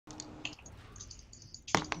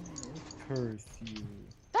curse you.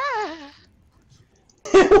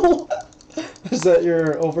 Is that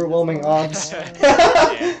your overwhelming odds?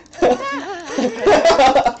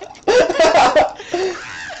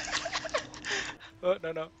 Oh,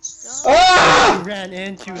 no, no. Ah! You ran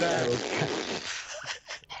into that.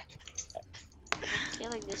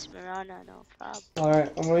 Killing this Mirana, no problem.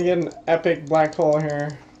 Alright, I'm gonna get an epic black hole here.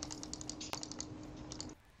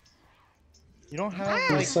 You don't have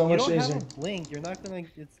It's like so you much don't have easier. a blink. You're not gonna.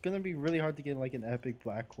 It's gonna be really hard to get like an epic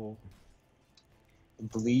black hole.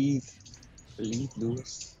 Believe,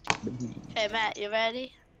 Lewis. Believe. Hey Matt, you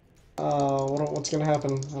ready? What's gonna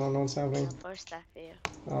happen? I don't know what's happening. First step for you.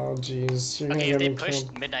 Oh jeez, you're gonna Okay, if get they me push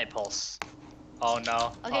killed. Midnight Pulse. Oh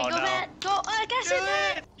no. Okay, oh go no. Matt, go! Oh, I got Do it,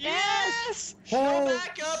 Matt! it! Yes! No Holy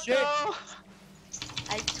backup shit. though!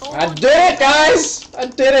 I told I you. did it, guys! I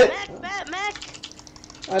did it! Mac!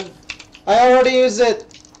 I already used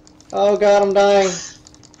it! Oh god, I'm dying.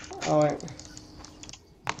 Oh wait.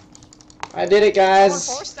 I did it, Someone guys!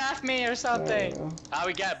 force staff me or There something. we go. Ah,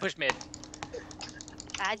 we got push mid.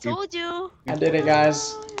 I told you! I did it,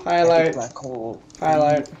 guys. Epic Highlight. black hole.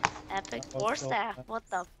 Highlight. Epic Oh, four so staff, bad. what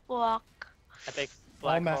the fuck? Epic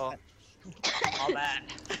All black hole. Matt. All that.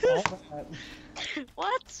 All Matt.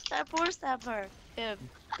 What? That four staff her. Him.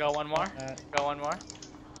 Go one more. Matt. Go one more.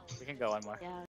 We can go one more. Yeah.